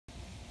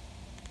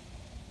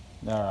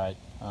Alright,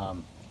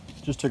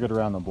 just took it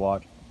around the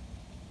block.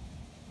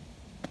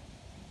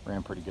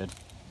 Ran pretty good.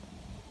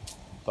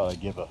 Thought I'd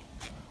give a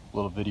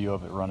little video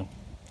of it running.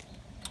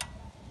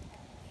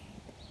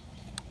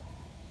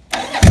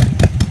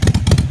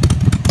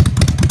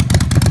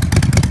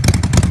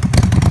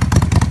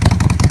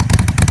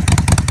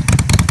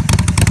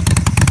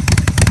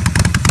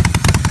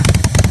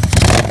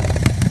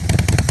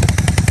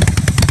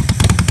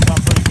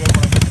 Sounds pretty good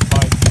when I get the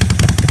bike.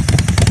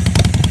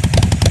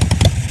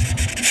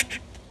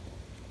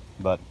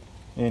 But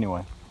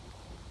anyway,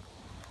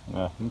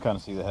 you can kind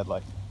of see the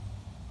headlight,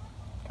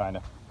 kind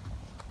of,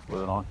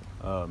 with it on.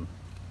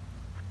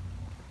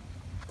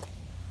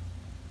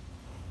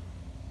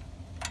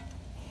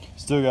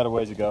 Still got a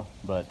ways to go,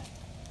 but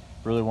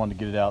really wanted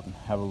to get it out and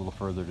have it a little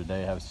further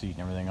today, have a seat and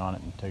everything on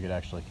it, and take it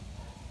actually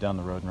down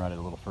the road and ride it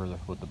a little further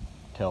with the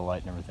tail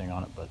light and everything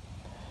on it. But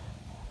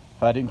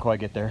I didn't quite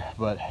get there,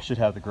 but I should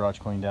have the garage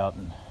cleaned out,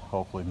 and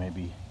hopefully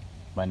maybe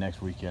by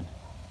next weekend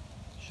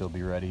she'll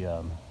be ready,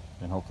 and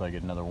hopefully I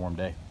get another warm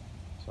day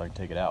so I can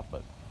take it out.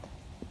 But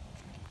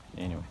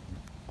anyway,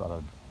 thought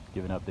I'd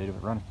give an update of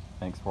it running.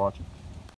 Thanks for watching.